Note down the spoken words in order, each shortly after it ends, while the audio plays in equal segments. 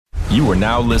You are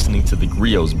now listening to the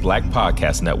Grio's Black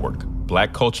Podcast Network,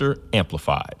 Black Culture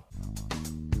Amplified.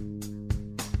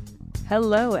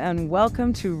 Hello and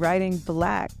welcome to Writing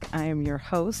Black. I am your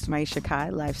host, Maisha Kai,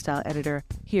 lifestyle editor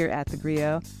here at The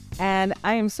Grio. And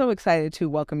I am so excited to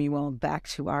welcome you all back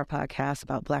to our podcast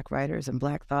about Black writers and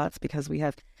Black thoughts, because we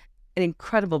have an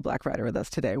incredible Black writer with us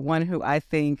today, one who I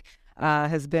think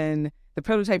has been the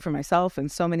prototype for myself and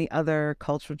so many other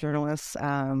cultural journalists.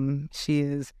 She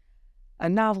is a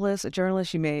novelist, a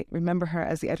journalist. You may remember her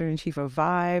as the editor-in-chief of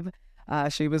Vibe.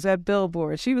 She was at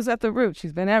Billboard. She was at The Root.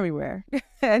 She's been everywhere.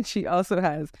 And she also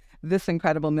has this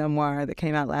incredible memoir that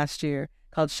came out last year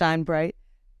called Shine Bright,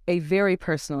 a very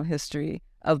personal history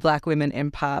of Black women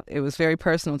in pop. It was very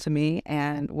personal to me.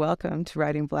 And welcome to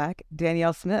Writing Black,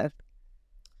 Danyel Smith.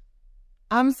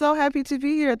 I'm so happy to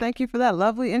be here. Thank you for that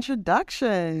lovely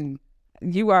introduction.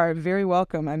 You are very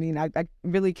welcome. I mean, I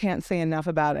really can't say enough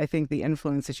about, I think, the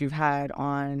influence that you've had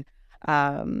on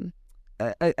an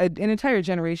entire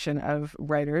generation of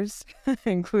writers,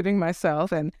 including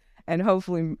myself, and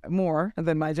hopefully more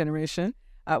than my generation,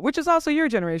 which is also your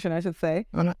generation, I should say.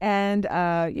 And,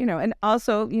 and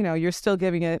also, you're still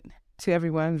giving it to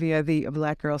everyone via the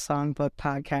Black Girl Songbook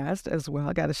podcast as well.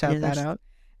 I got to shout that out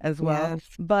as well. Yes.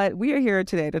 But we are here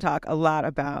today to talk a lot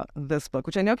about this book,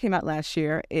 which I know came out last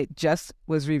year. It just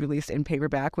was re-released in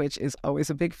paperback, which is always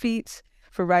a big feat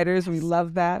for writers. We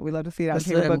love that. We love to see it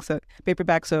on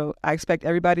paperback. So I expect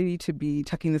everybody to be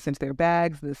tucking this into their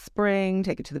bags this spring,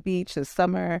 take it to the beach this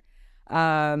summer.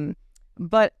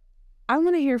 But I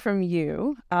want to hear from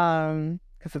you,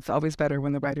 because it's always better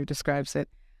when the writer describes it.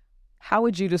 How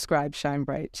would you describe Shine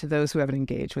Bright to those who haven't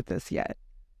engaged with this yet?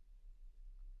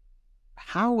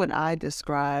 How would I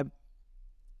describe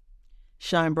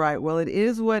Shine Bright? Well, it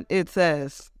is what it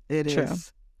says it True.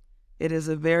 Is. It is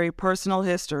a very personal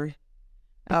history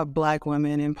of Black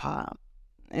women in pop.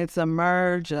 It's a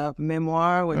merge of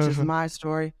memoir, which is my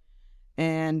story,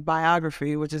 and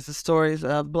biography, which is the stories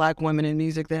of Black women in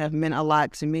music that have meant a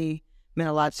lot to me, meant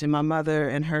a lot to my mother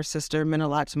and her sister, meant a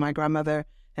lot to my grandmother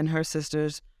and her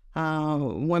sisters.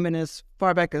 Women as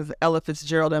far back as Ella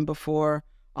Fitzgerald and before,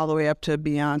 all the way up to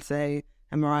Beyonce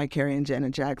and Mariah Carey and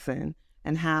Janet Jackson,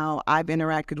 and how I've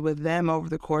interacted with them over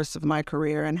the course of my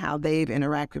career and how they've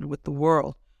interacted with the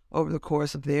world over the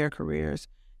course of their careers.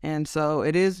 And so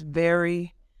it is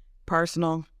very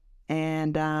personal.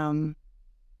 And,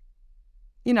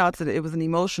 it was an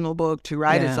emotional book to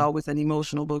write. Yeah. It's always an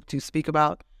emotional book to speak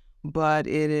about. But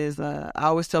it is, I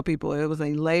always tell people it was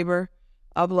a labor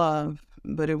of love,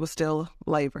 but it was still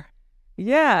labor.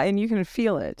 Yeah, and you can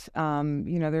feel it.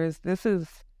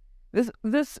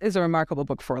 This is a remarkable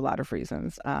book for a lot of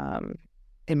reasons,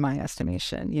 in my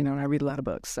estimation. And I read a lot of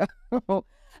books. So,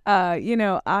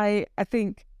 I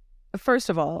think, first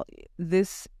of all,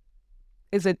 this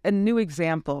is a new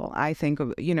example, I think,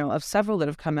 of several that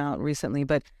have come out recently,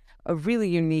 but a really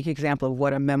unique example of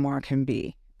what a memoir can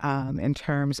be, in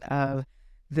terms of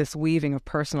this weaving of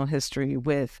personal history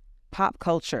with pop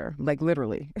culture, like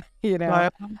literally,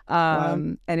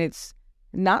 and it's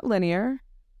not linear,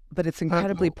 but it's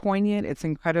incredibly poignant. It's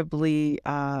incredibly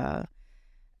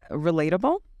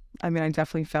relatable. I mean, I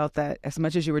definitely felt that as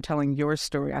much as you were telling your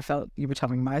story, I felt you were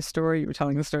telling my story. You were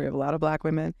telling the story of a lot of Black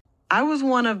women. I was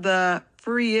one of the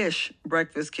free-ish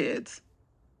breakfast kids,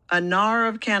 a gnar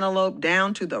of cantaloupe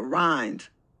down to the rind.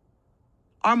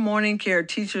 Our morning care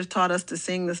teachers taught us to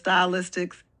sing the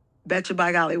stylistics, Betcha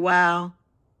by Golly Wow,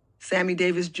 Sammy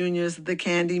Davis Jr.'s The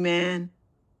Candy Man,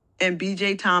 and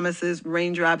B.J. Thomas's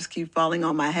Raindrops Keep Falling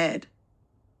on My Head.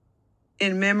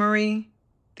 In memory,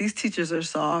 these teachers are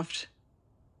soft.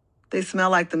 They smell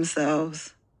like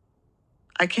themselves.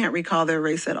 I can't recall their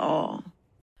race at all.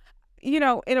 In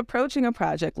approaching a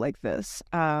project like this,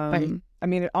 right. I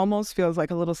mean, it almost feels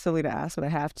like a little silly to ask, but I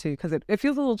have to, because it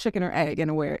feels a little chicken or egg in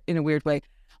a weird way.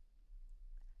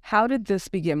 How did this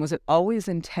begin? Was it always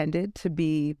intended to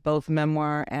be both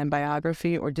memoir and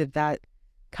biography, or did that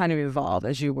kind of evolve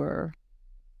as you were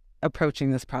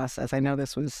approaching this process? I know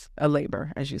this was a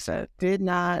labor, as you said. Did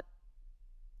not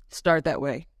start that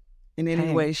way in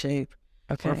any way, shape,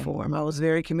 or form. I was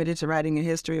very committed to writing a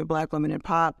history of Black women in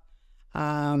pop.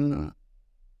 I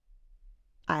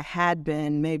had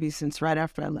been maybe since right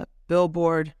after I left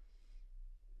Billboard.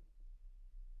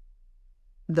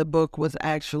 The book was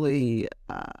actually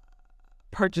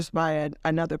purchased by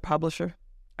another publisher.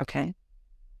 Okay.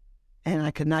 And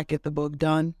I could not get the book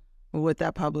done with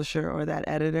that publisher or that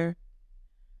editor.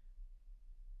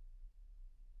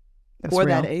 Or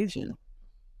that agent.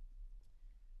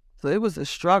 So it was a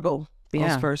struggle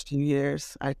those first few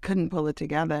years. I couldn't pull it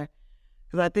together.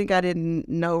 because I think I didn't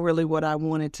know really what I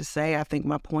wanted to say. I think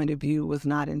my point of view was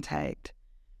not intact.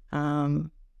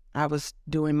 I was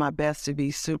doing my best to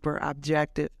be super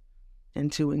objective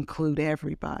and to include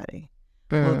everybody.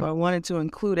 Well, if I wanted to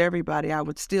include everybody, I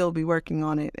would still be working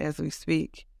on it as we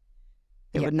speak.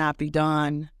 It would not be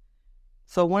done.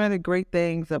 So one of the great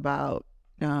things about,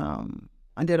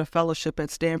 I did a fellowship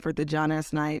at Stanford, the John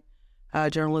S. Knight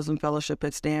Journalism Fellowship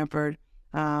at Stanford.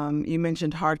 You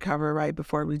mentioned hardcover right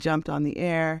before we jumped on the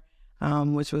air,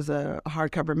 which was a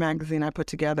hardcover magazine I put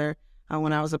together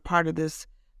when I was a part of this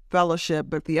fellowship.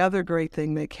 But the other great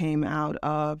thing that came out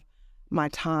of my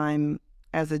time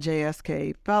as a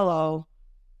JSK fellow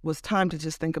was time to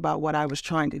just think about what I was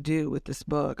trying to do with this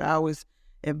book. I always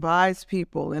advise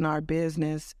people in our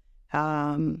business,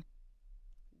 do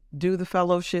the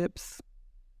fellowships,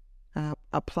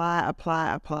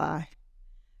 apply.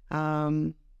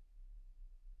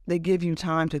 They give you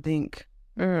time to think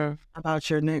about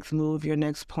your next move, your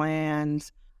next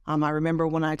plans. I remember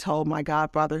when I told my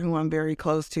godfather, who I'm very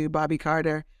close to, Bobby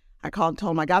Carter, I called and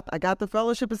told him, I got the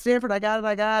fellowship at Stanford. I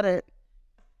got it.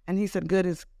 And he said,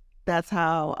 that's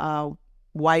how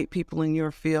white people in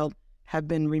your field have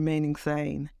been remaining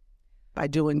sane, by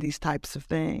doing these types of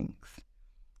things.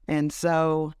 And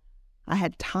so I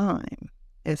had time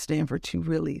at Stanford to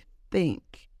really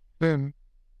think. And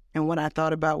what I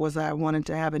thought about was I wanted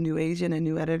to have a new agent, a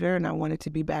new editor, and I wanted to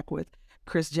be back with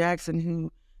Chris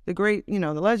Jackson, the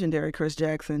legendary Chris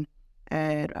Jackson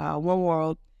at One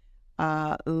World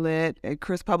led.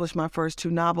 Chris published my first 2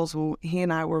 novels. He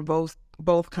and I were both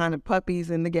kind of puppies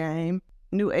in the game.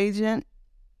 New agent,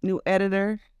 new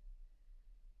editor,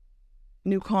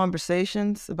 new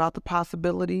conversations about the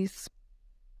possibilities.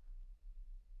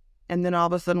 And then all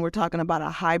of a sudden we're talking about a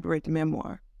hybrid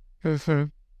memoir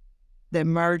that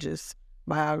merges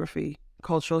biography,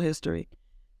 cultural history,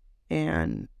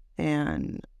 and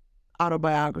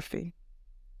autobiography.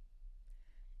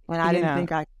 And I didn't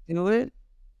think I could do it.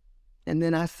 And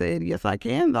then I said, yes, I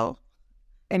can, though.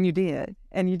 And you did.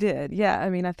 Yeah. I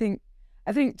mean, I think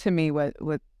to me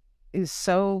what is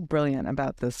so brilliant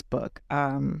about this book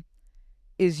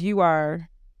is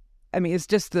it's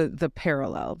just the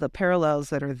parallels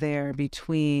that are there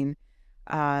between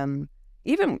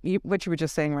even what you were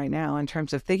just saying right now in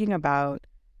terms of thinking about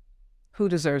who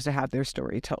deserves to have their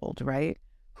story told, right?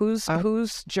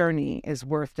 Whose journey is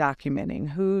worth documenting,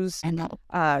 whose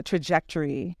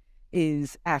trajectory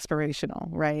is aspirational,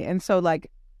 right? And so,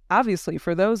 obviously,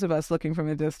 for those of us looking from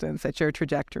a distance at your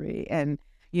trajectory and,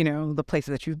 the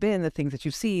places that you've been, the things that you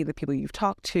see, the people you've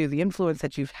talked to, the influence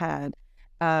that you've had,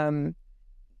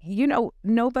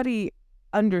 nobody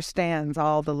understands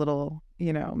all the little,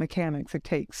 mechanics it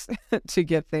takes to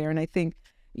get there. And I think,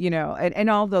 and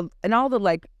all the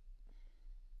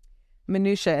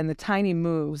minutia and the tiny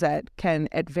moves that can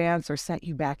advance or set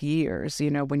you back years,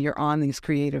 when you're on these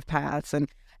creative paths. And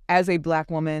as a Black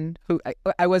woman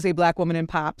I was a Black woman in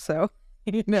pop, so,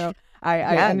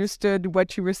 I understood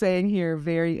what you were saying here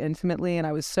very intimately. And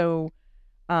I was so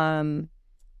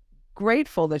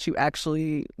grateful that you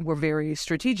actually were very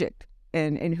strategic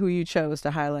in who you chose to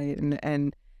highlight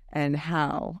and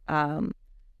how.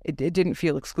 It didn't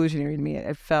feel exclusionary to me.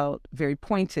 It felt very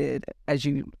pointed as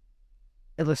you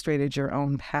illustrated your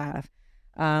own path.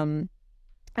 I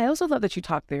also love that you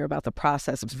talked there about the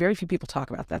process. Very few people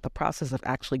talk about that, the process of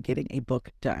actually getting a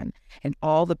book done and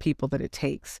all the people that it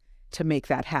takes to make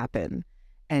that happen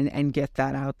and get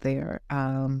that out there.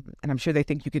 And I'm sure they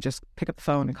think you could just pick up the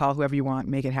phone and call whoever you want,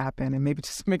 make it happen, and maybe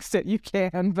to some extent you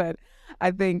can. But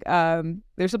I think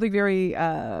there's something very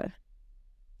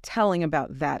telling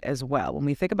about that as well. When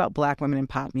we think about Black women in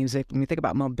pop music, when we think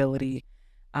about mobility,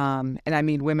 and I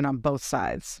mean women on both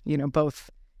sides, both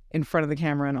in front of the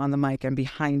camera and on the mic and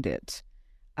behind it,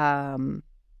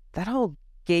 that whole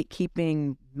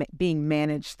gatekeeping, being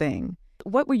managed thing.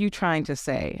 What were you trying to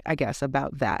say, I guess,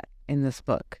 about that in this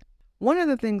book? One of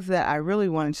the things that I really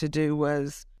wanted to do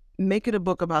was make it a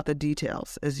book about the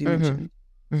details, as you mentioned.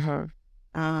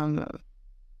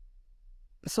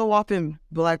 So often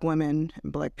Black women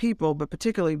and Black people, but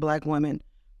particularly Black women,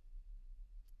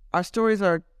 our stories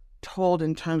are told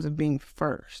in terms of being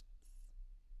first.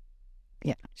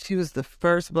 Yeah. She was the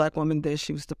first Black woman this,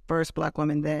 she was the first Black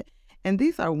woman that. And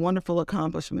these are wonderful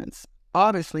accomplishments,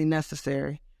 obviously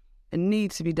necessary and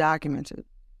need to be documented.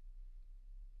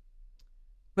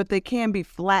 But they can be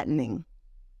flattening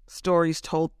stories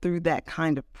told through that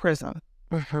kind of prism.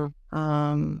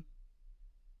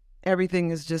 Everything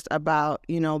is just about,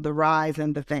 the rise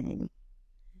and the fame.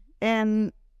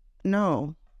 And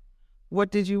no, what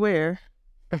did you wear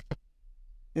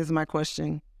is my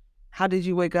question. How did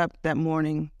you wake up that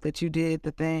morning that you did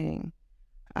the thing?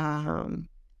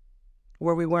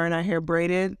 Were we wearing our hair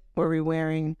braided? Were we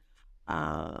wearing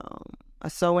a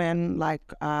sew-in? Like,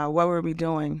 what were we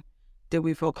doing? Did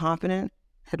we feel confident?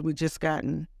 Had we just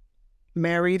gotten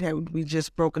married? Had we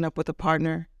just broken up with a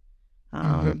partner?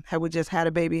 Had we just had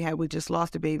a baby? Had we just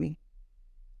lost a baby?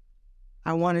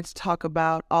 I wanted to talk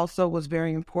about, also was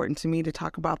very important to me to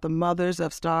talk about the mothers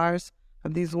of stars,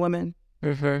 of these women.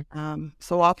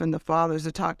 So often the fathers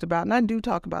are talked about, and I do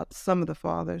talk about some of the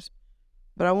fathers,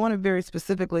 but I wanted very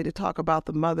specifically to talk about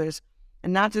the mothers,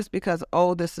 and not just because,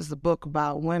 oh, this is a book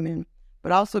about women,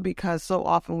 but also because so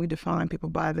often we define people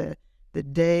by the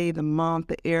day, the month,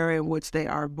 the era in which they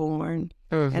are born.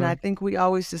 And I think we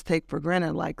always just take for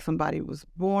granted like somebody was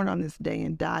born on this day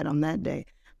and died on that day.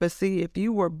 But see, if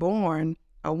you were born,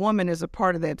 a woman is a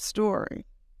part of that story,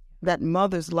 that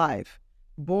mother's life.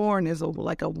 Born is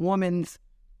like a woman's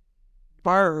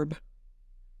verb.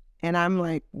 And I'm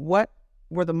like, what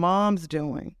were the moms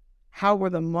doing? How were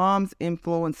the moms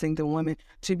influencing the women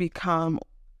to become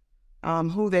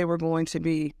who they were going to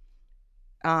be,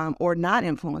 or not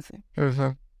influencing?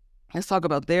 Let's talk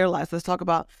about their lives. Let's talk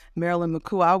about Marilyn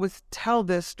McCoo. I always tell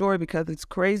this story because it's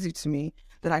crazy to me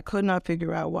that I could not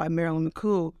figure out why Marilyn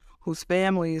McCoo, whose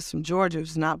family is from Georgia,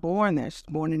 was not born there. She's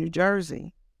born in New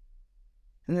Jersey.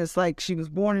 And it's like she was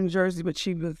born in Jersey, but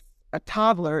she was a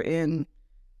toddler in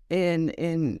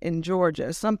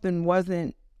Georgia. Something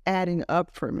wasn't adding up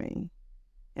for me.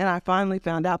 And I finally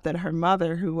found out that her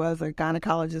mother, who was a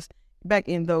gynecologist back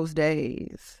in those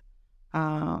days,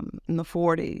 in the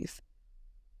 40s,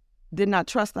 did not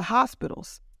trust the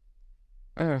hospitals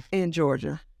in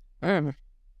Georgia.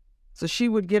 So she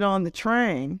would get on the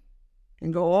train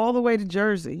and go all the way to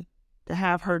Jersey to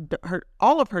have her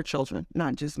all of her children,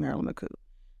 not just Marilyn McCoo,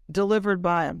 delivered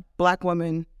by a Black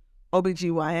woman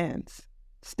OBGYNs.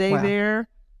 Stay there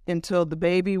until the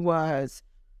baby was,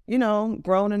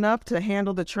 grown enough to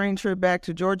handle the train trip back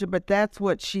to Georgia. But that's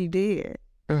what she did.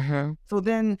 So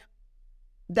then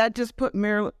that just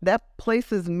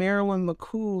places Marilyn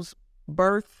McCoo's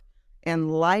birth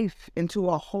and life into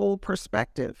a whole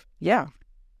perspective. Yeah.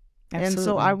 Absolutely. And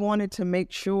so I wanted to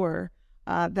make sure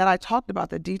that I talked about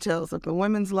the details of the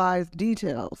women's lives,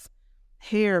 details,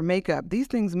 hair, makeup. These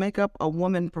things make up a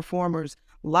woman performer's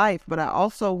life, but I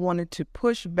also wanted to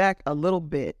push back a little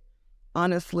bit,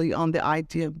 honestly, on the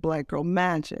idea of Black girl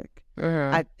magic.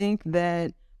 I think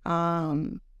that,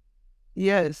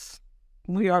 yes,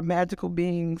 we are magical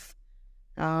beings.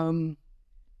 I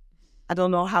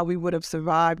don't know how we would have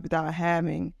survived without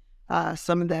having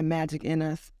some of that magic in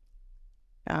us.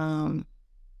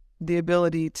 The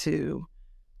ability to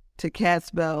cast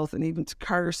spells and even to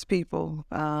curse people,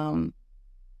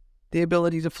 the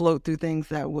ability to float through things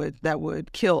that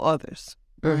would kill others.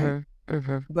 Right?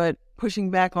 But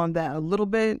pushing back on that a little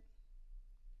bit,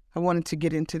 I wanted to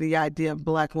get into the idea of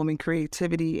Black woman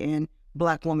creativity and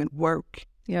Black woman work.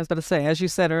 Yeah, I was about to say, as you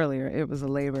said earlier, it was a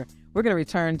labor. We're going to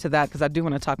return to that because I do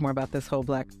want to talk more about this whole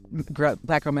Black girl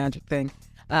magic thing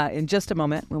in just a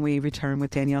moment when we return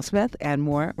with Danyel Smith and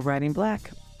more Writing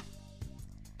Black.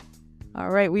 All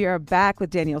right, we are back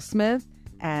with Danyel Smith,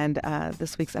 and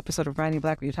this week's episode of Writing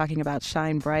Black, we're talking about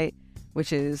Shine Bright,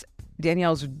 which is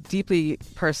Danyel's deeply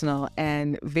personal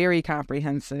and very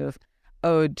comprehensive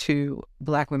ode to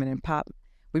Black women in pop.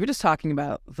 We were just talking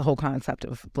about the whole concept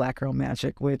of Black girl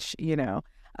magic, which,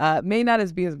 may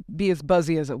not be as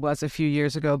buzzy as it was a few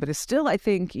years ago, but it's still, I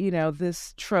think,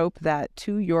 this trope that,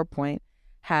 to your point,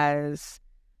 has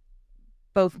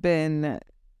both been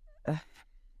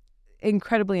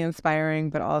incredibly inspiring,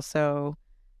 but also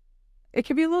it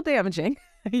can be a little damaging.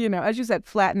 As you said,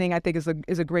 flattening, I think, is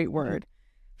a great word.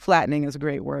 Flattening is a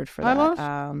great word for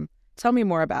that. Tell me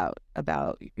more about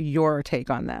your take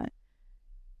on that.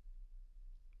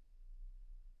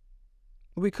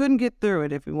 We couldn't get through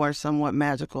it if we weren't somewhat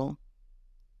magical.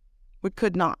 We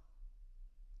could not.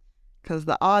 Because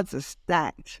the odds are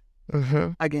stacked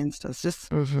against us. Just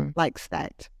like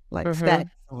stacked. Like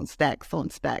stacked on stacks on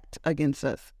stacked against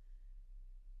us.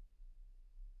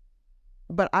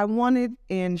 But I wanted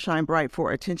in Shine Bright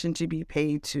for attention to be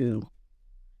paid to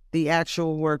the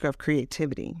actual work of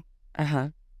creativity.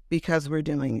 Because we're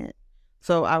doing it.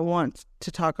 So I want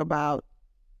to talk about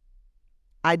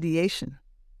ideation.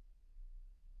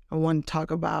 I want to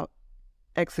talk about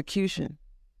execution.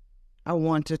 I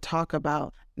want to talk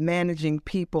about managing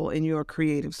people in your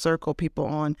creative circle, people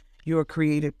on your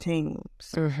creative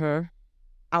teams.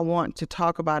 I want to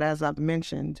talk about, as I've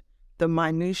mentioned, the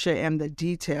minutia and the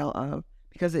detail of,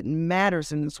 because it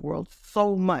matters in this world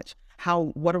so much,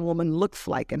 what a woman looks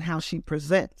like and how she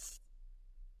presents.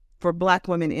 For Black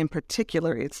women in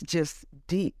particular, it's just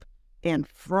deep and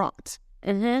fraught.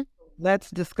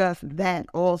 let's discuss that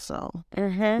also.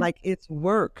 Like, it's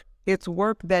work. It's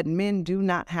work that men do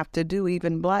not have to do,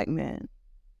 even Black men.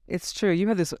 It's true. You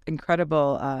have this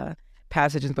incredible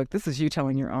passage in the book. This is you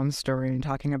telling your own story and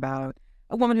talking about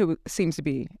a woman who seems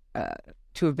to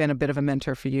have been a bit of a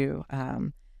mentor for you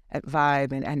at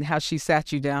Vibe, and how she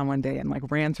sat you down one day and like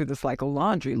ran through this like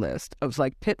laundry list of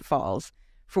like pitfalls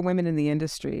for women in the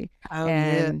industry.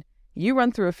 And you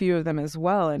run through a few of them as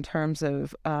well in terms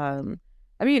of,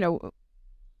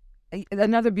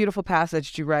 another beautiful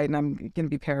passage you write, and I'm going to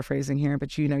be paraphrasing here,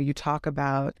 but you talk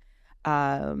about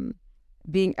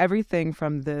being everything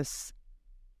from this,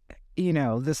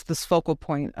 this focal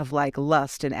point of like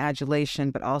lust and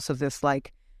adulation, but also this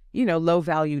like, low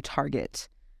value target,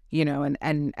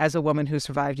 and as a woman who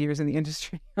survived years in the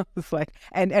industry, I was like,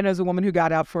 and as a woman who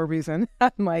got out for a reason,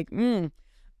 I'm like,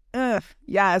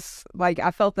 yes, like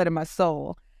I felt that in my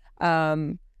soul.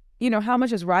 How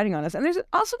much is riding on us? And there's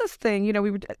also this thing,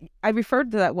 I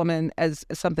referred to that woman as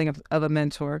something of a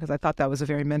mentor because I thought that was a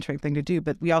very mentoring thing to do.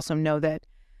 But we also know that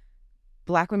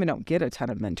Black women don't get a ton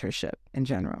of mentorship in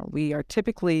general. We are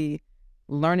typically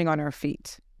learning on our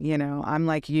feet. I'm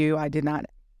like you. I did not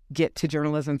get to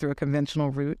journalism through a conventional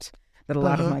route that a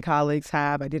lot of my colleagues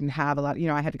have. I didn't have a lot,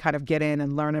 I had to kind of get in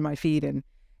and learn on my feet and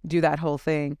do that whole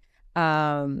thing.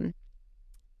 But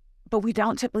we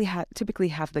don't typically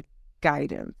have the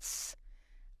guidance.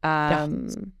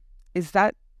 Is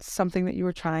that something that you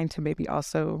were trying to maybe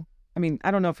also, I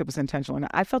don't know if it was intentional or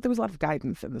not. I felt there was a lot of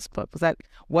guidance in this book.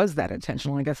 Was that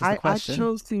intentional, I guess is the question. I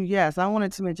chose to, yes. I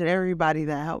wanted to mention everybody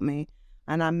that helped me.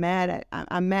 And I'm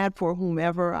mad for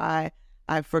whomever I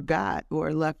forgot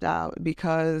or left out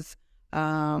because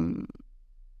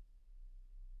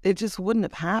it just wouldn't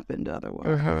have happened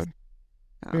otherwise.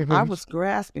 I was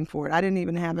grasping for it. I didn't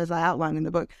even have, as I outlined in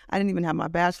the book, I didn't even have my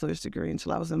bachelor's degree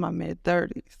until I was in my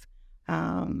mid-30s.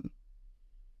 And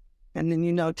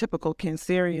then, typical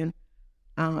Cancerian,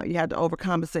 you had to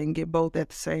overcompensate and get both at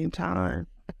the same time.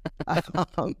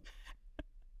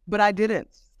 But I didn't.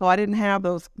 So I didn't have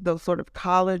those sort of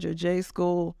college or J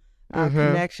school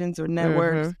connections or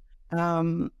networks.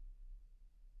 And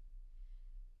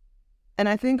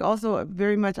I think also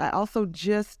very much, I also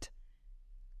just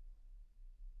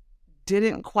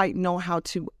didn't quite know how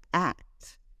to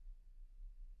act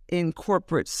in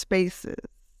corporate spaces.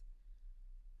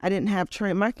 I didn't have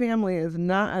training. My family is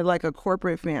not like a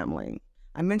corporate family.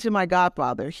 I mentioned my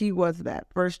godfather. He was that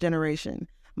first generation.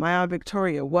 My Aunt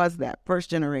Victoria was that first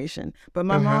generation. But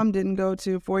my mom didn't go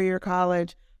to 4-year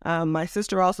college. My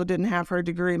sister also didn't have her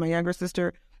degree. My younger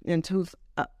sister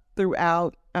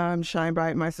throughout Shine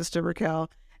Bright, my sister Raquel,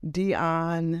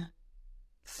 Dion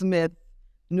Smith,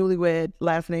 newlywed,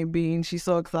 last name Bean. She's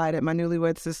so excited. My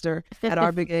newlywed sister at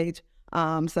our big age,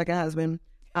 second husband.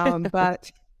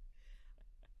 But,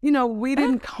 we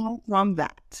didn't come from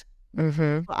that.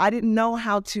 I didn't know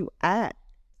how to act.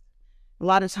 A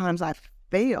lot of times I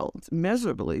failed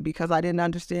miserably because I didn't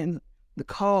understand the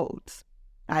codes.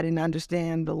 I didn't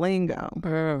understand the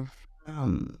lingo.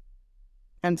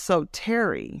 And so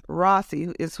Terry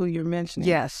Rossi is who you're mentioning.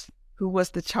 Yes. Who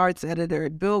was the charts editor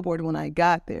at Billboard when I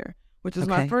got there, which was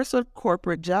my first sort of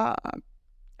corporate job.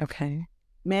 Okay.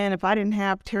 Man, if I didn't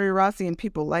have Terry Rossi and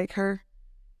people like her,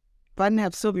 if I didn't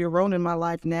have Sylvia Ronan in my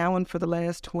life now and for the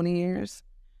last 20 years,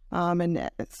 and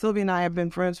Sylvia and I have been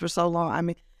friends for so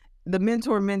long, the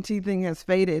mentor-mentee thing has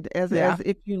faded as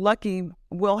if you're lucky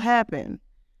will happen.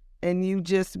 And you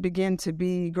just begin to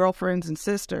be girlfriends and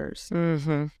sisters.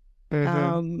 And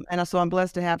so I'm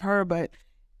blessed to have her, but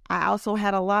I also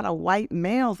had a lot of white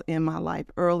males in my life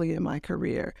early in my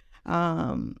career.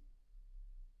 And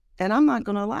I'm not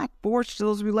going to lie, forged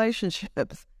those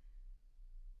relationships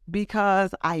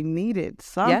because I needed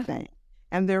something. Yeah.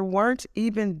 And there weren't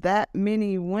even that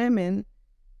many women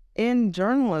in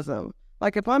journalism.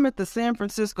 Like if I'm at the San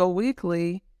Francisco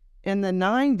Weekly in the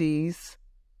 90s,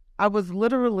 I was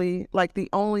literally like the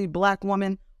only Black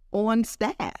woman on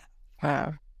staff.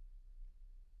 Wow.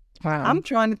 I'm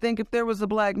trying to think if there was a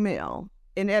Black male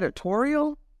in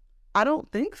editorial. I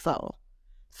don't think so.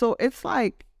 So it's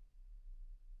like,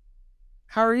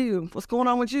 how are you? What's going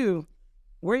on with you?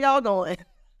 Where y'all going?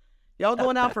 Y'all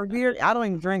going out for beer? I don't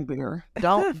even drink beer.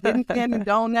 Don't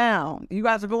now. You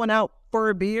guys are going out for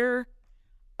a beer?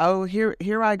 Oh, here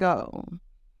I go.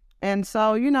 And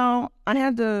so, I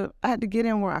had to get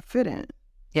in where I fit in.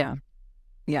 Yeah.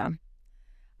 Yeah.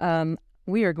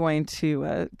 We are going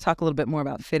to talk a little bit more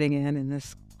about fitting in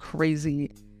this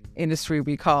crazy industry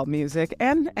we call music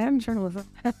and journalism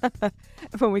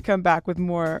when we come back with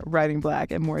more Writing Black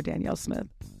and more Danyel Smith.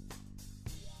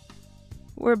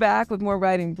 We're back with more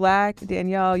Writing Black.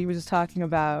 Danyel, you were just talking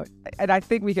about, and I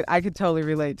think I could totally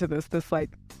relate to this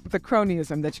like the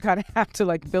cronyism that you kind of have to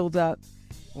like build up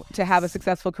to have a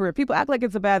successful career. People act like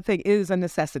it's a bad thing. It is a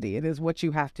necessity. It is what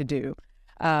you have to do.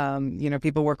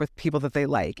 People work with people that they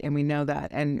like, and we know that.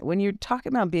 And when you're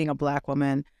talking about being a Black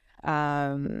woman,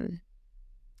 I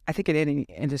think in any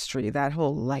industry, that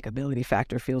whole likability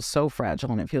factor feels so fragile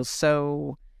and it feels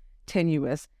so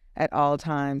tenuous at all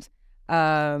times.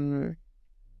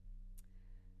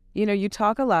 You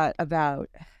talk a lot about,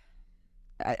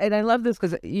 and I love this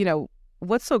because,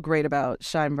 what's so great about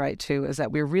Shine Bright too is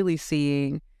that we're really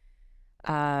seeing,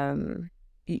 you're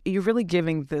really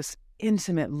giving this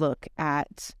intimate look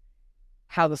at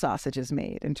how the sausage is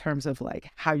made in terms of like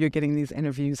how you're getting these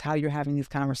interviews, how you're having these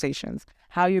conversations,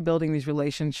 how you're building these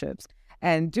relationships,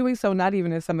 and doing so not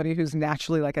even as somebody who's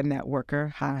naturally like a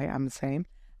networker. Hi, I'm the same.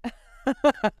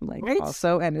 Like right.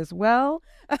 Also and as well.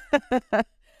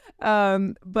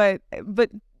 But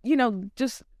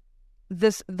just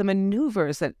the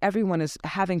maneuvers that everyone is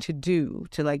having to do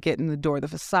to like get in the door, the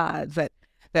facades that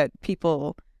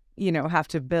people, have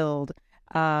to build.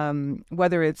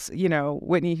 Whether it's,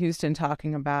 Whitney Houston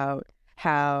talking about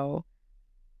how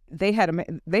they had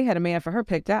a man for her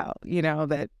picked out,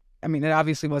 it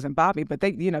obviously wasn't Bobby, but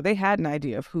they had an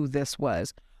idea of who this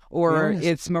was. Or yes.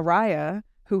 It's Mariah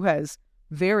who has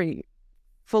very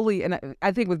fully, and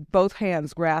I think with both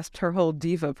hands, grasped her whole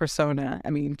diva persona.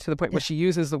 To the point where she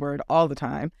uses the word all the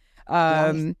time.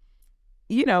 Yes.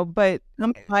 But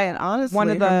I'm quiet, honestly. One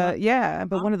of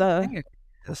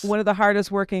the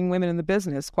hardest working women in the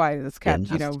business, quiet as kept,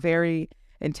 very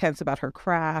intense about her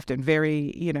craft and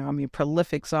very,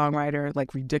 prolific songwriter,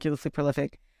 like ridiculously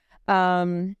prolific.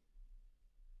 How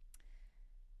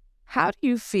do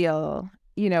you feel,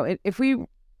 if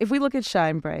we look at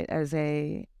Shine Bright as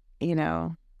a,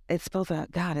 it's both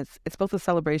a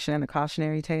celebration and a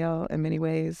cautionary tale in many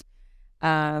ways.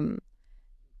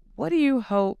 What do you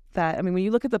hope that, when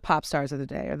you look at the pop stars of the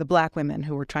day or the Black women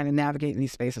who were trying to navigate in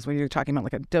these spaces, when you're talking about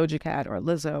like a Doja Cat or a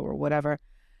Lizzo or whatever,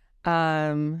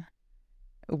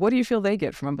 what do you feel they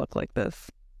get from a book like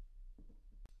this?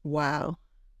 Wow.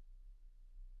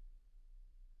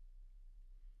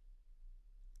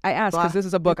 I ask because this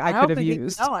is a book I could have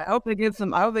used. I hope they get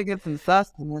some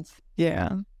sustenance.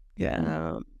 Yeah.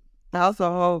 I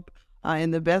also hope, in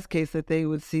the best case, that they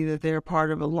would see that they're part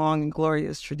of a long and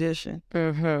glorious tradition,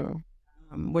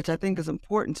 which I think is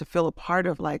important to feel a part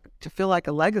of, to feel like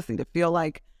a legacy, to feel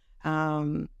like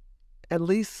at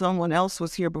least someone else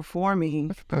was here before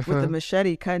me with a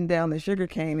machete cutting down the sugar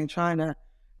cane and trying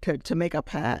to make a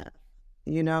path.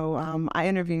 I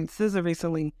interviewed SZA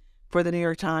recently for the New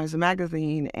York Times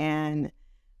Magazine, and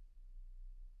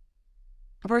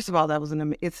first of all, that was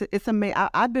it's amazing.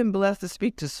 I've been blessed to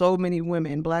speak to so many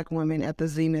women, Black women, at the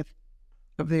zenith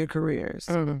of their careers.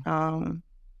 And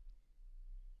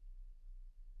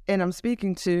I'm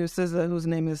speaking to SZA, whose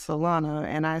name is Solana,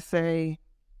 and I say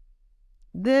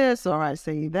this or I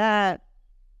say that,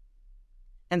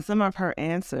 and some of her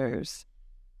answers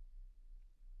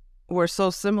were so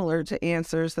similar to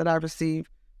answers that I received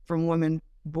from women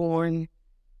born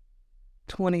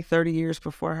 20, 30 years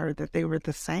before her, that they were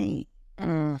the same.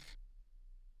 And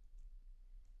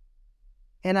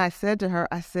I said to her,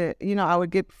 I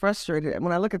would get frustrated.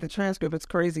 When I look at the transcript, it's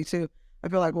crazy too. I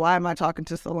feel like, why am I talking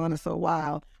to Solana so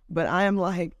wild? But I am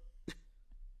like,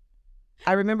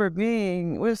 I remember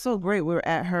it was so great. We were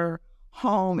at her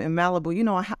home in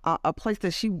Malibu, a place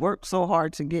that she worked so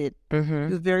hard to get. She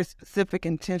was very specific,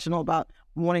 intentional about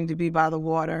wanting to be by the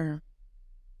water.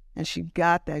 And she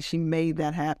got that. She made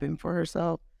that happen for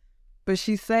herself. But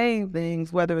she's saying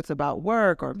things, whether it's about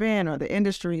work or Ben or the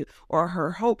industry or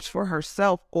her hopes for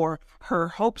herself or her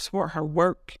hopes for her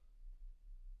work.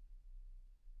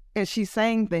 And she's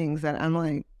saying things that I'm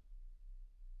like,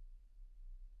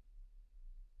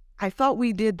 I thought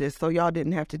we did this so y'all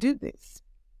didn't have to do this.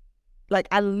 Like,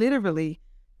 I literally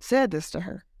said this to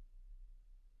her.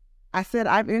 I said,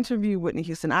 I've interviewed Whitney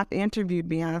Houston. I've interviewed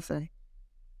Beyonce.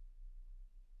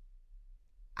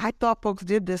 I thought folks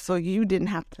did this so you didn't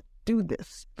have to do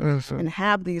this and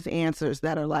have these answers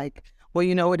that are like,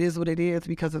 well, it is what it is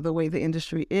because of the way the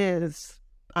industry is.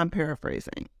 I'm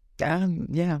paraphrasing.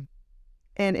 Yeah.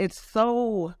 And it's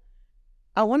so,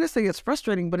 I want to say it's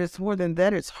frustrating, but it's more than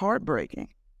that. It's heartbreaking.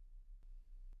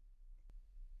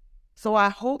 So I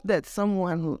hope that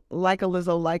someone like a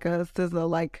Lizzo, like a SZA,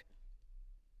 like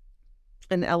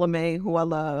an LMA, who I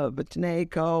love, but Janae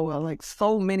Cole, like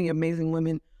so many amazing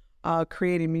women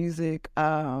creating music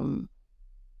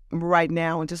right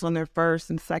now and just on their first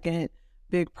and second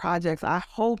big projects. I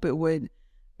hope it would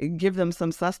give them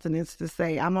some sustenance to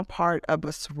say, I'm a part of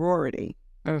a sorority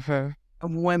of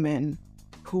women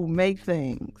who make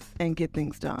things and get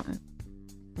things done.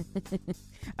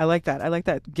 I like that. I like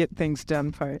that get things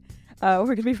done part. We're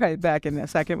going to be right back in a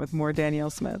second with more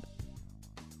Danyel Smith.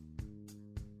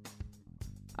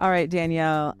 All right,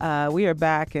 Danyel, we are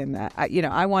back, and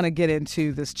I want to get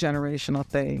into this generational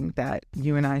thing that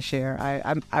you and I share.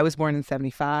 I was born in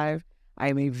 '75. I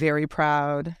am a very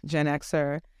proud Gen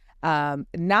Xer,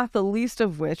 not the least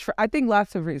of which, for I think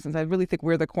lots of reasons. I really think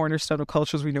we're the cornerstone of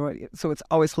cultures we know it. So it's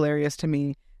always hilarious to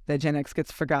me that Gen X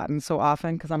gets forgotten so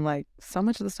often, because I'm like, so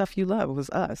much of the stuff you love was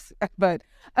us. But,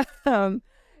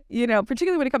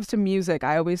 particularly when it comes to music,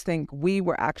 I always think we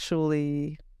were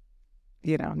actually,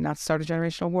 not to start a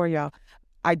generational war, y'all.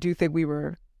 I do think we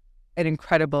were an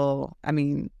incredible,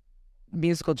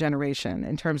 musical generation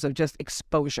in terms of just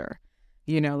exposure.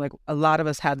 Like a lot of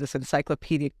us had this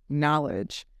encyclopedic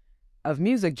knowledge of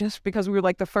music just because we were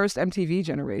like the first MTV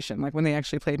generation, like when they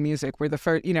actually played music. We're the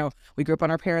first, we grew up on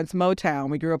our parents'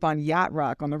 Motown. We grew up on yacht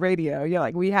rock on the radio.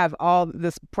 Like we have all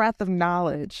this breadth of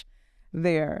knowledge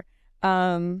there.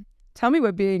 Tell me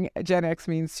what being Gen X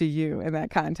means to you in that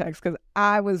context, because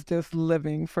I was just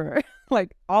living for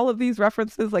like all of these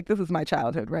references. Like this is my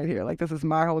childhood right here. Like this is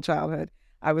my whole childhood.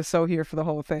 I was so here for the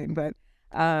whole thing. But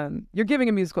you're giving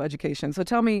a musical education. So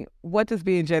tell me, what does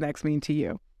being Gen X mean to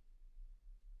you?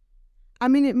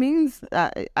 It means,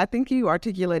 I think you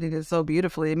articulated it so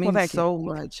beautifully. It means so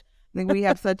much. I think we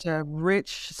have such a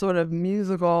rich sort of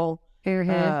musical,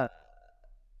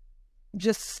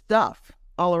 just stuff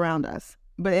all around us.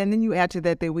 And then you add to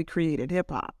that we created hip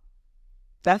hop.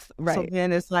 That's right. So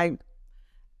then it's like,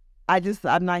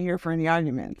 I'm not here for any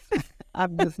arguments.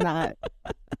 I'm just not.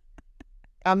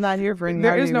 I'm not here for any.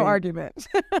 There is no argument.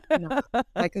 No.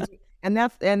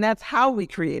 And that's how we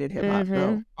created hip hop.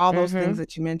 Though all those things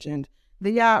that you mentioned,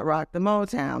 the yacht rock, the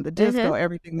Motown, the disco,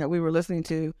 everything that we were listening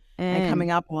to and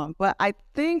coming up on. But I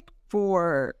think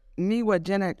for me, what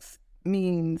Gen X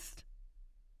means,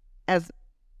 as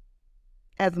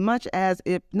much as,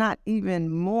 if not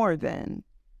even more than,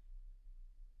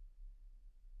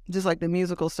 just like the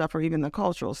musical stuff or even the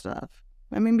cultural stuff.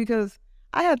 Because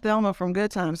I had Thelma from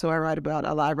Good Times, so I write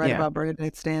about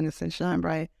Bernadette Stanis and Shine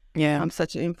Bright. Yeah. I'm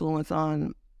such an influence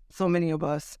on so many of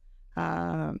us,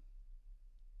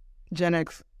 Gen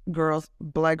X girls,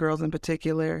 Black girls in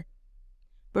particular.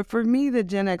 But for me, the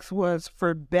Gen X was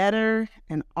for better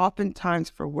and oftentimes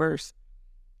for worse.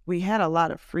 We had a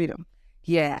lot of freedom.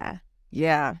 Yeah.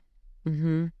 Yeah.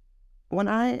 Mm-hmm. When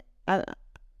I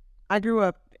grew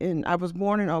up I was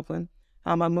born in Oakland.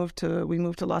 We moved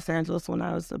to Los Angeles when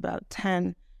I was about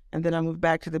 10, and then I moved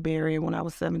back to the Bay Area when I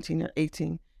was 17 or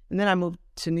 18. And then I moved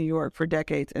to New York for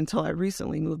decades until I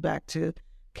recently moved back to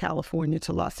California,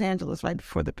 to Los Angeles, right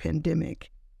before the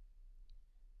pandemic.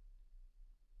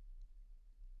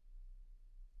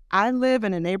 I live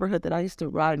in a neighborhood that I used to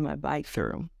ride my bike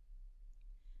through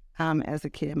as a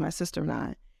kid, my sister and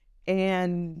I.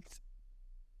 And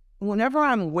whenever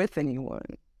I'm with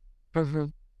anyone,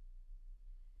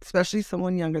 especially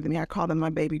someone younger than me, I call them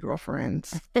my baby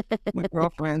girlfriends. My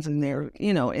girlfriends in their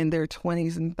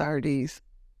 20s and 30s.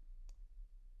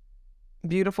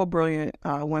 Beautiful, brilliant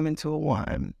women to a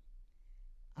woman.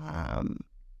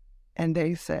 And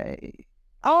they say,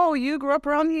 "Oh, you grew up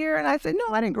around here?" And I said,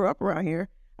 "No, I didn't grow up around here.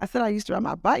 I said I used to ride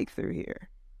my bike through here."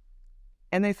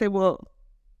 And they say, "Well,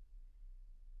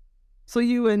 so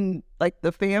you and like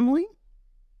the family?"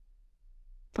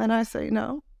 And I say,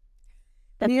 "No.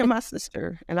 Me and my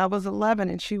sister." And I was 11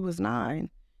 and she was 9.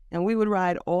 And we would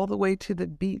ride all the way to the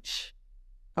beach.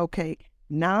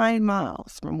 9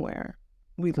 miles from where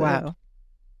we lived. Wow.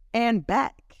 And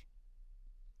back.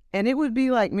 And it would be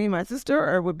like me and my sister,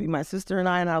 or it would be my sister and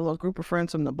I and our little group of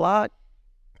friends from the block.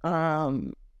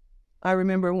 I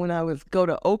remember when I would go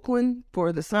to Oakland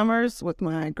for the summers with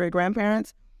my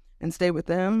great-grandparents and stay with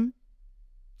them,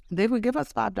 they would give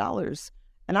us $5.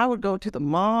 And I would go to the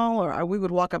mall, or we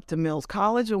would walk up to Mills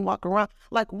College and walk around.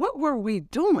 Like, what were we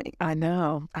doing? I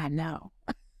know. I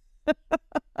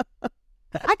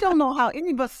don't know how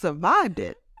any of us survived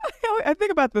it. I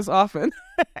think about this often.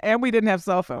 And we didn't have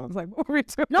cell phones. Like, what were we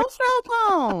doing? No cell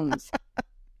phones.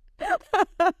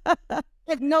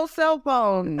 No cell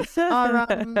phones.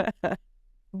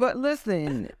 But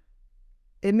listen,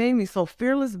 it made me so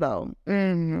fearless, though.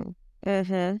 Mm-hmm.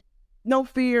 Mm-hmm. No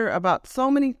fear about so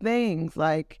many things.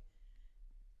 Like,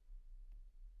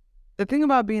 the thing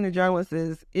about being a journalist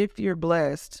is, if you're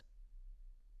blessed,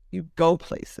 you go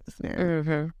places,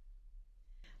 man.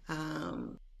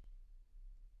 Mm-hmm.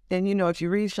 And if you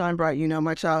read Shine Bright,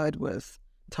 my childhood was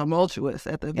tumultuous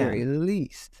at the very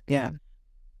least. Yeah.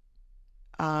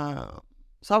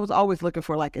 So I was always looking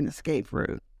for like an escape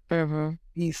route,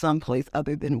 be someplace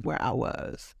other than where I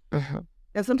was.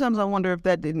 And sometimes I wonder if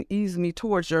that didn't ease me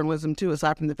towards journalism too,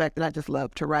 aside from the fact that I just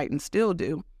love to write and still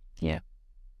do. Yeah.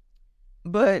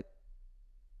 But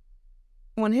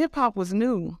when hip hop was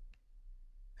new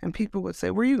and people would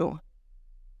say, "Where you going?"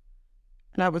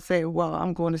 And I would say, "Well,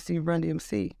 I'm going to see Run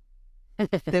DMC."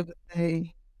 They would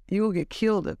say, "You will get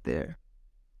killed up there."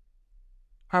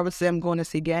 Or I would say, "I'm going to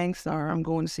see Gangstar, I'm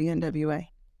going to see NWA."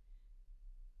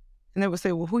 And they would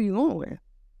say, "Well, who you going with?"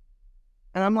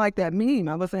 And I'm like that meme.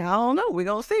 I would say, "I don't know. We're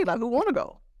going to see. Like, who want to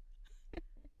go?"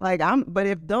 But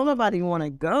if don't nobody want to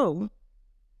go,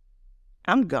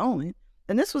 I'm going.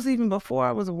 And this was even before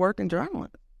I was working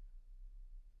journalism.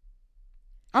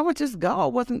 I would just go. I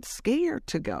wasn't scared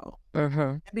to go.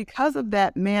 And because of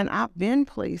that, man, I've been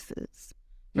places.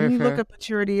 When you look up at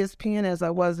your ESPN, as I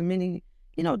was many,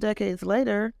 decades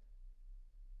later,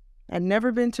 I'd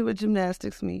never been to a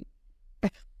gymnastics meet.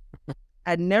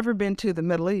 I'd never been to the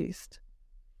Middle East.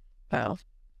 Wow.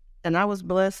 And I was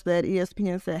blessed that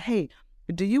ESPN said, "Hey,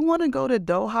 do you want to go to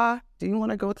Doha? Do you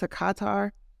want to go to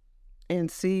Qatar and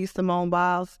see Simone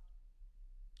Biles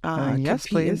yes,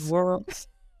 please. in Worlds?"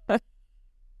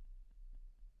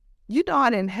 I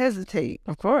didn't hesitate.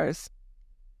 Of course.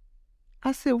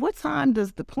 I said, "What time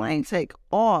does the plane take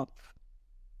off?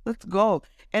 Let's go."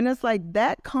 And it's like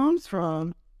that comes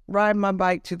from riding my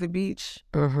bike to the beach.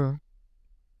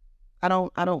 I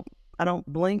don't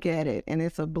blink at it, and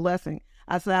it's a blessing.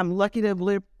 I say I'm lucky to have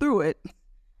lived through it.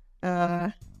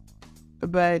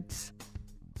 But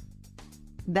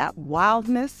that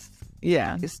wildness,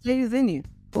 it stays in you.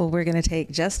 Well, we're going to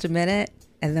take just a minute,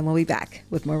 and then we'll be back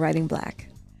with more Writing Black.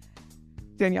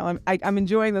 Danyel, I'm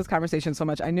enjoying this conversation so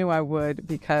much. I knew I would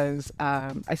because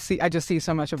I just see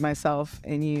so much of myself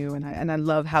in you, and I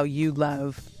love how you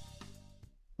love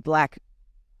Black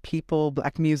people,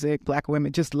 Black music, Black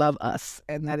women. Just love us,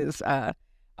 and that is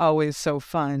always so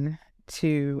fun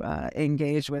to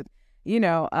engage with.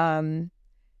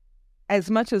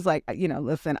 As much as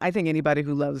listen, I think anybody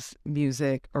who loves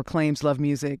music or claims love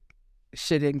music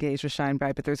should engage with Shine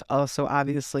Bright, but there's also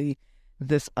obviously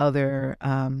this other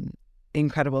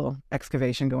incredible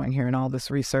excavation going here and all this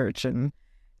research and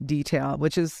detail,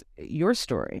 which is your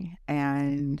story.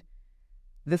 And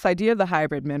this idea of the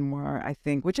hybrid memoir,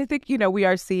 which I think we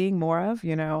are seeing more of,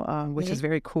 which is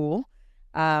very cool,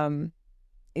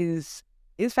 is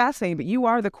fascinating. But you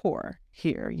are the core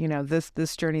here,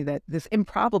 this journey, this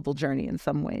improbable journey in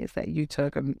some ways that you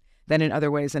took, and then in other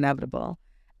ways inevitable.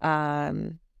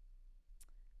 And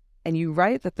you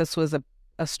write that this was a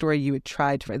story you had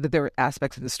tried to write, that there were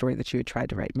aspects of the story that you had tried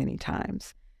to write many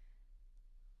times.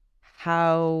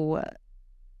 How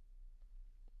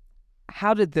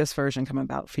did this version come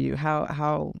about for you?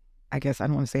 How I guess I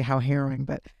don't want to say how harrowing,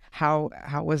 but how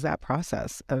was that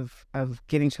process of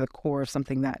getting to the core of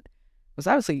something that was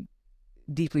obviously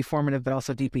deeply formative, but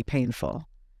also deeply painful?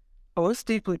 Oh, it's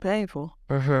deeply painful.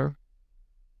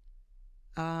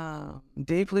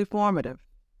 Deeply formative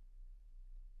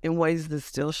in ways that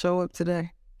still show up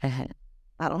today. I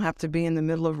don't have to be in the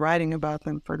middle of writing about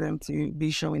them for them to be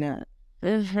showing up.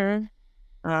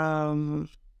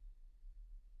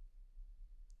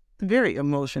 Very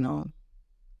emotional.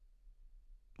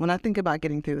 When I think about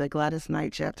getting through the Gladys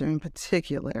Knight chapter in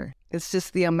particular, it's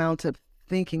just the amount of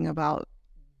thinking about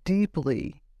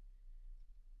deeply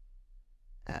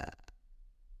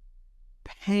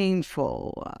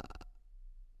painful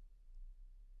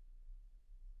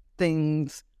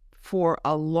things for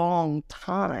a long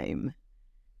time,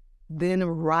 then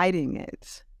writing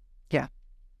it. Yeah.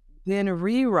 Then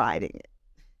rewriting it.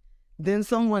 Then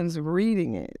someone's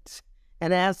reading it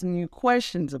and asking you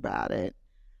questions about it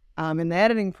in the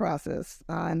editing process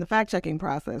and the fact-checking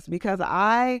process, because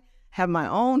I have my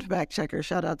own fact-checker,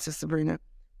 shout out to Sabrina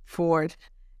Ford,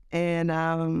 and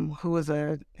who is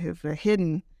a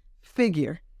hidden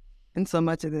figure in so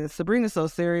much of this. Sabrina's so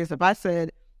serious. If I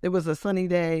said it was a sunny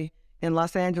day in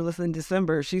Los Angeles in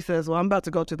December, she says, "Well, I'm about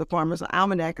to go to the Farmer's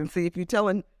Almanac and see if you're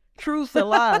telling truths or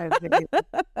lies."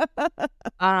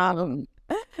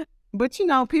 But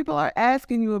people are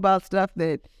asking you about stuff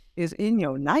that is in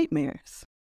your nightmares.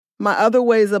 My other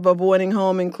ways of avoiding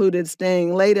home included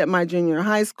staying late at my junior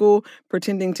high school,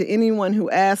 pretending to anyone who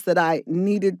asked that I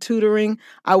needed tutoring.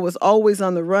 I was always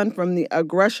on the run from the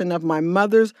aggression of my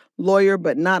mother's lawyer,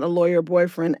 but not a lawyer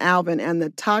boyfriend, Alvin, and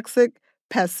the toxic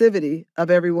passivity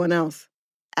of everyone else.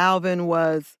 Alvin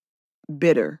was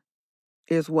bitter,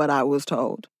 is what I was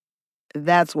told.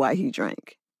 That's why he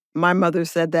drank. My mother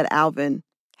said that Alvin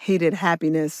hated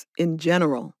happiness in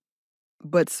general,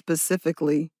 but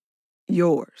specifically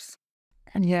yours.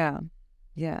 Yeah.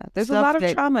 Yeah. There's a Stuff lot of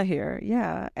that, trauma here.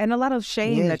 Yeah. And a lot of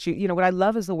shame yeah, that what I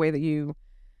love is the way that you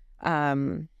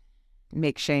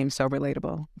make shame so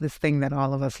relatable. This thing that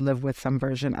all of us live with some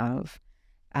version of.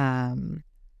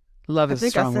 Love I is a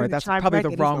think I strong said word. the That's chime probably the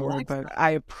bracket is a wrong word, but lifestyle. I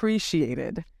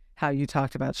appreciated how you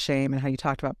talked about shame and how you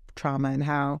talked about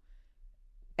trauma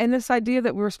and this idea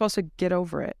that we were supposed to get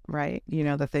over it, right?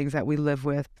 The things that we live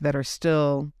with that are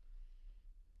still,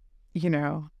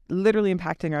 literally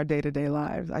impacting our day-to-day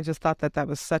lives. I just thought that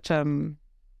was such a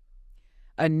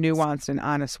nuanced and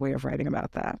honest way of writing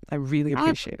about that. I really I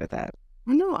appreciated that.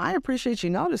 No, I appreciate you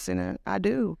noticing it. I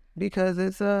do, because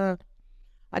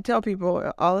I tell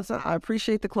people all the time, I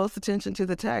appreciate the close attention to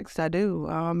the text. I do.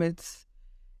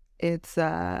 It's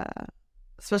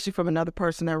especially from another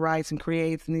person that writes and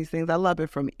creates and these things. I love it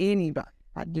from anybody.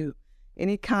 I do.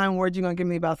 Any kind word you're gonna give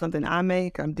me about something I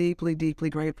make, I'm deeply,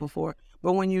 deeply grateful for.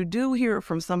 But when you do hear it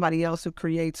from somebody else who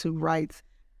creates, who writes,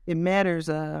 it matters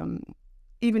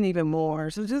even more.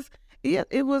 So just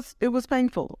it was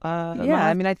painful. Yeah,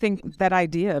 I mean, I think that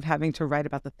idea of having to write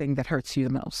about the thing that hurts you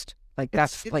the most, like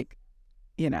that's like,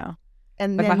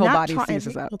 and like then my whole not body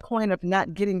seizes the up. point of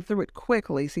not getting through it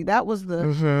quickly. See, that was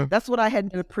that's what I had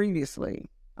done previously.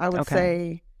 I would Okay.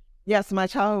 say, yes, my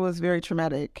childhood was very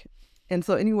traumatic, and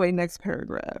so anyway, next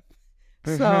paragraph.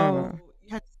 So you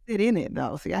had to sit in it,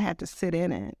 though. See, I had to sit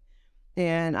in it,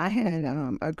 and I had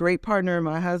a great partner,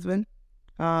 my husband,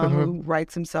 who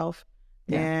writes himself,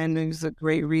 Yeah. and he's a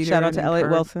great reader. Shout out and to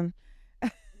Elliot Wilson.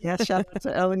 Yes, shout out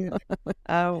to Elliot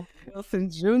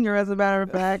Wilson Jr. As a matter of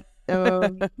fact.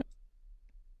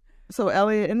 So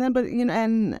Elliot, and then, but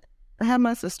and I have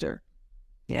my sister,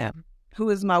 Yeah. who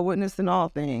is my witness in all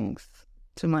things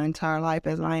to my entire life,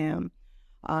 as I am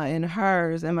in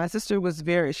hers. And my sister was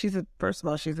first of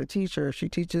all, she's a teacher. She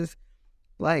teaches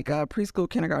like preschool,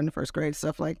 kindergarten, first grade,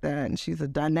 stuff like that. And she's a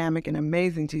dynamic and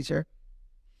amazing teacher.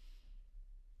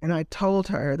 And I told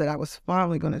her that I was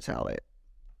finally going to tell it.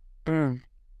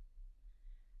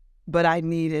 But I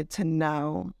needed to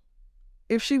know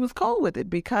if she was cool with it,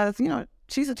 because,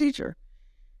 she's a teacher.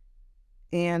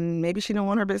 And maybe she don't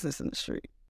want her business in the street.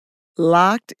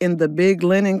 Locked in the big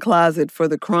linen closet for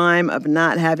the crime of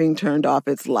not having turned off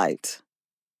its light.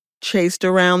 Chased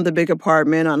around the big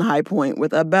apartment on High Point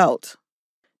with a belt.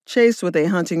 Chased with a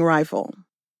hunting rifle.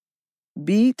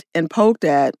 Beat and poked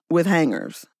at with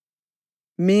hangers.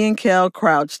 Me and Kel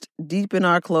crouched deep in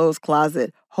our clothes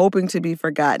closet, hoping to be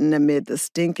forgotten amid the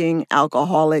stinking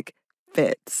alcoholic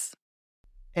fits.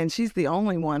 And she's the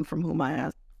only one for whom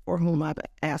I've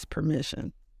asked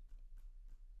permission.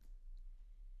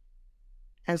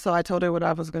 And so I told her what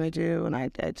I was going to do, and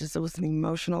it was an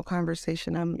emotional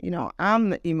conversation. I'm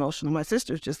the emotional. My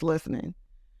sister's just listening.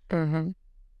 And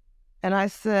I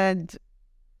said,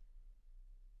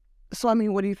 so,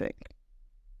 what do you think?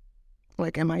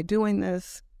 Like, am I doing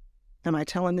this? Am I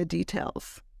telling the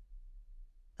details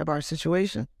of our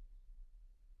situation?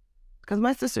 Because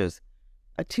my sister's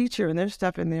a teacher, and there's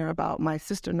stuff in there about my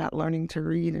sister not learning to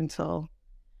read until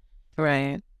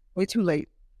Right. way too late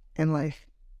in life.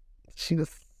 She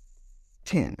was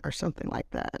 10 or something like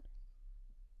that.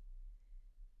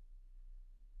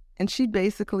 And she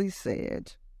basically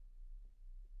said,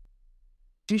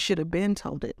 you should have been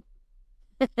told it.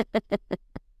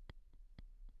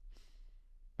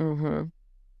 So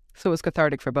it was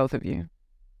cathartic for both of you.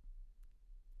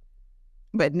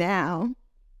 But now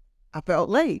I felt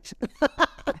late.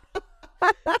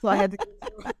 So I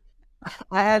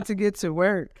had to get to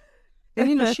work.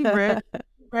 And she read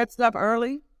stuff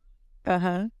early.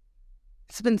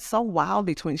 It's been so wild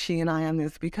between she and I on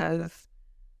this, because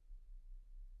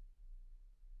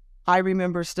I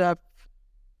remember stuff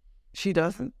she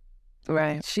doesn't.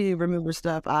 Right. She remembers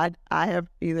stuff I have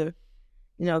either,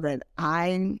 that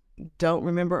I don't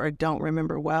remember or don't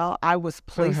remember well. I was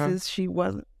places she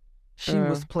wasn't. She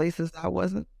was places I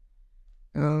wasn't.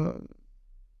 And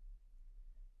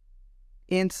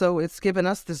so it's given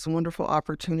us this wonderful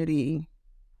opportunity,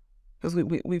 because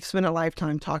we've spent a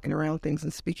lifetime talking around things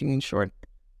and speaking in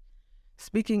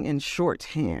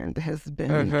shorthand has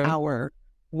been our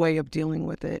way of dealing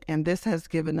with it. And this has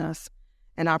given us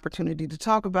an opportunity to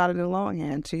talk about it in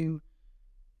longhand, to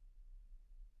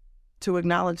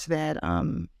acknowledge that,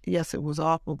 yes, it was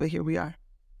awful, but here we are.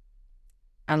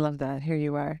 I love that. Here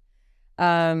you are.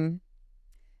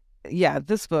 Yeah,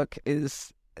 this book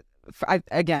is, I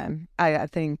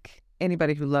think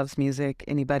anybody who loves music,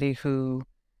 anybody who,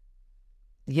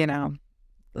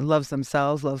 loves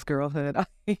themselves, loves girlhood,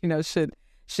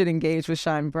 should engage with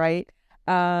Shine Bright.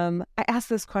 I ask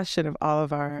this question of all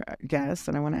of our guests,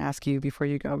 and I want to ask you before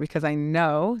you go, because I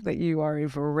know that you are a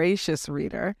voracious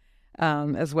reader,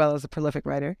 as well as a prolific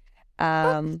writer.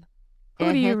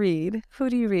 Who do you read? Who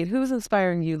do you read? Who's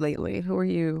inspiring you lately? Who are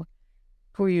you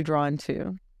drawn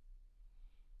to?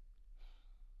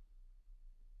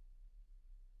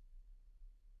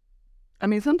 I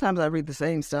mean, sometimes I read the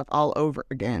same stuff all over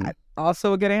again.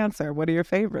 Also a good answer. What are your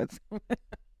favorites?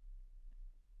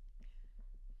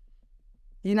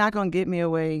 You're not going to get me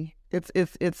away.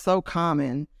 It's so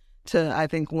common to, I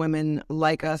think, women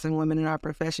like us and women in our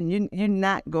profession. You're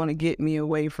not going to get me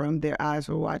away from Their Eyes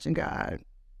Were Watching God.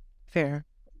 Fair.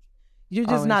 You're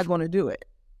just not going to do it.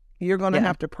 You're going to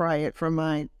have to pry it from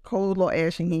my cold little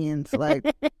ashy hands.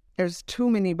 Like, there's too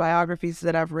many biographies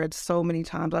that I've read so many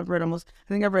times. I've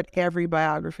read every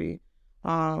biography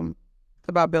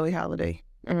about Billie Holiday.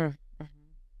 Mm-hmm.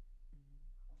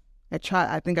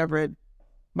 I think I've read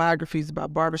biographies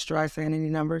about Barbra Streisand any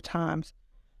number of times.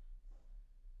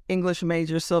 English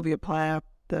major Sylvia Plath,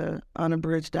 the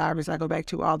unabridged diaries I go back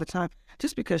to all the time,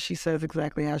 just because she says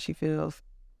exactly how she feels.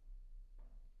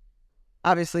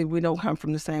 Obviously, we don't come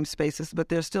from the same spaces, but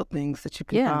there's still things that you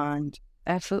can find.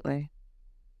 Absolutely.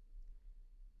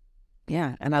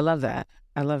 Yeah, and I love that.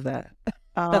 And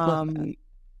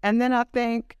then I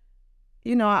think,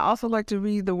 I also like to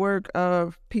read the work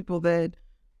of people that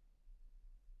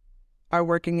are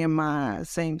working in my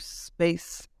same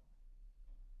space,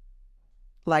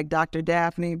 like Dr.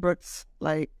 Daphne Brooks,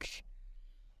 like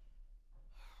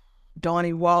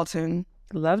Dawnie Walton.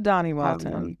 Love Dawnie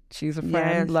Walton. She's a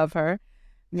friend. Yes. Love her.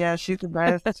 Yeah, she's the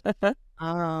best.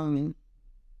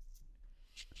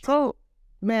 So,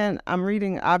 man, I'm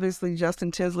reading, obviously,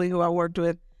 Justin Tisley, who I worked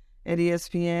with at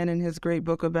ESPN, and his great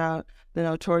book about the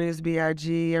Notorious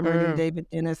B.I.G. I'm reading David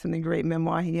Dennis and the great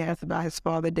memoir he has about his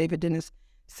father, David Dennis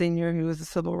Sr., who was a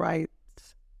civil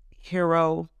rights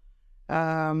hero.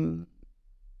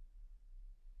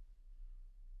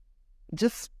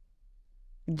 Just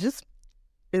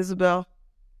Isabel.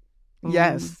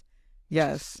 Yes.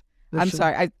 I'm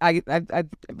sorry. I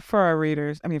for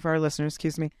our listeners,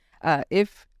 excuse me.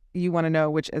 If you want to know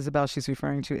which Isabel she's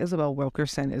referring to, Isabel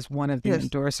Wilkerson is one of the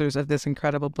endorsers of this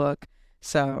incredible book.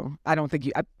 So I don't think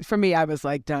for me, I was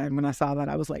like done when I saw that.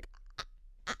 I was like,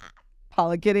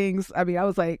 Paula Giddings. I mean, I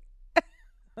was like,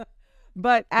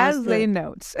 but as they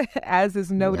note, as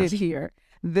is noted here,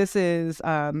 this is,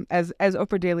 as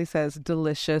Oprah Daly says,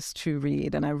 delicious to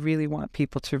read. And I really want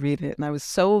people to read it. And I was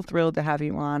so thrilled to have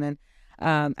you on. And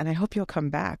I hope you'll come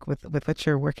back with what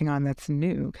you're working on that's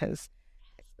new, because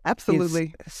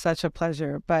absolutely, it's such a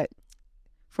pleasure. But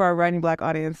for our Writing Black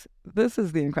audience, this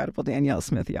is the incredible Danyel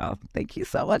Smith, y'all. Thank you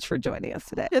so much for joining us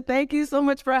today. Thank you so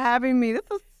much for having me. This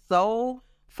was so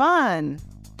fun.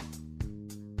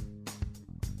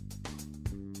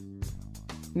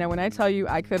 Now, when I tell you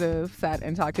I could have sat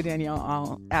and talked to Danyel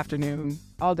all afternoon,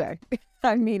 all day,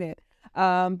 I mean it.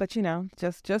 But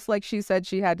just like she said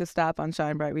she had to stop on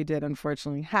Shine Bright, we did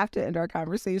unfortunately have to end our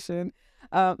conversation.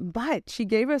 But she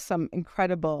gave us some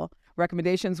incredible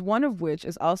recommendations, one of which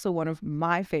is also one of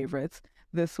my favorites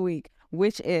this week,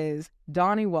 which is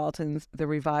Dawnie Walton's The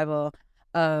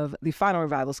Final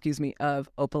Revival, of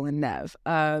Opal and Nev.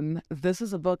 This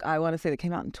is a book I want to say that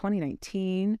came out in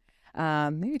 2019,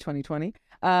 maybe 2020.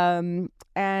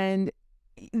 And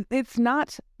it's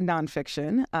not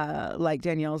nonfiction like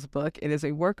Danyel's book. It is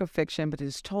a work of fiction, but it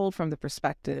is told from the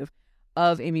perspective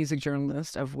of a music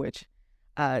journalist, of which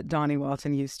Dawnie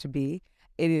Walton used to be.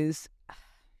 It is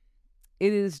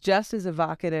just as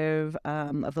evocative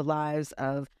of the lives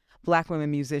of Black women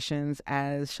musicians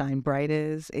as Shine Bright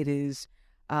is. It is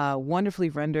wonderfully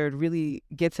rendered, really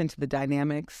gets into the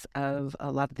dynamics of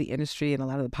a lot of the industry and a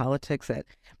lot of the politics that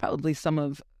probably some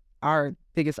of our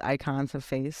biggest icons have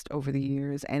faced over the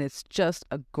years. And it's just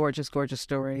a gorgeous, gorgeous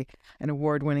story, an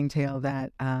award-winning tale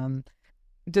that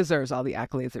deserves all the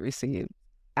accolades it received,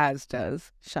 as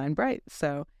does Shine Bright.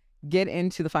 So get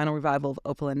into The Final Revival of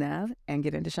Opal and Nev and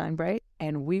get into Shine Bright,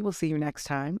 and we will see you next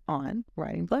time on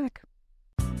Writing Black.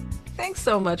 Thanks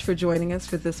so much for joining us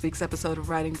for this week's episode of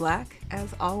Writing Black.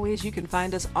 As always, you can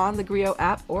find us on the Griot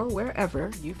app or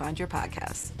wherever you find your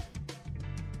podcasts.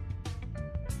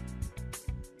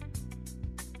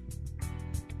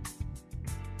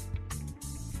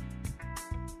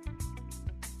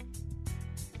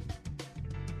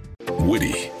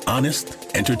 Witty, honest,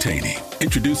 entertaining.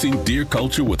 Introducing Dear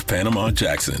Culture with Panama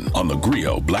Jackson on the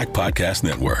Griot Black Podcast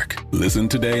Network. Listen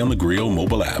today on the Griot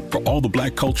mobile app for all the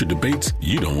Black culture debates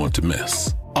you don't want to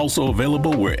miss. Also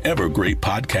available wherever great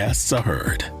podcasts are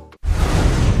heard.